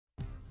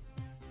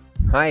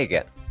Hi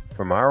again.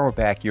 From our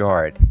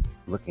backyard,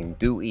 looking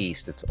due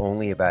east, it's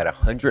only about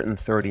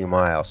 130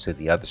 miles to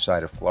the other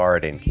side of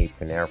Florida in Cape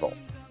Canaveral.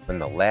 When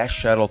the last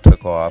shuttle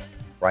took off,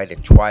 right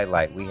at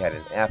twilight, we had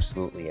an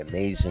absolutely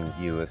amazing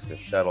view as the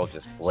shuttle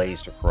just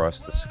blazed across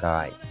the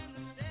sky.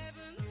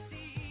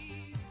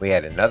 We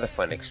had another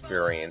fun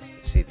experience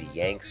to see the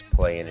Yanks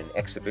play in an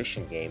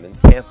exhibition game in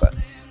Tampa.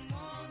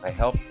 I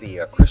helped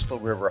the Crystal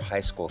River High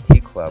School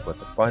Key Club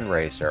with a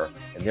fundraiser,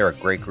 and they're a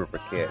great group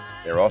of kids.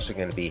 They're also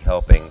going to be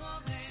helping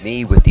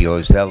me with the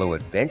Ozello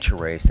Adventure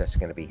Race that's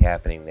going to be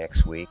happening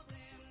next week.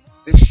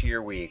 This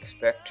year we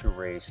expect to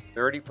raise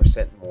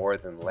 30% more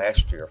than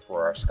last year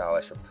for our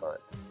scholarship fund.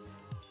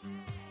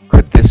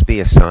 Could this be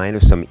a sign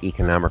of some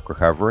economic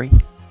recovery?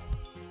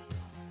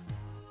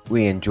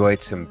 We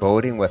enjoyed some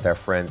boating with our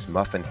friends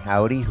Muff and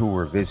Howdy, who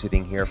were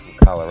visiting here from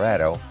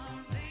Colorado.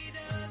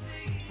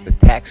 The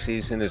tax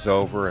season is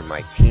over, and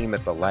my team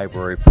at the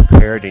library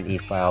prepared and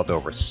e-filed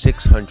over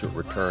 600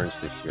 returns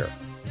this year.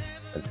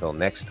 Until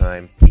next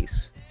time,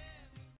 peace.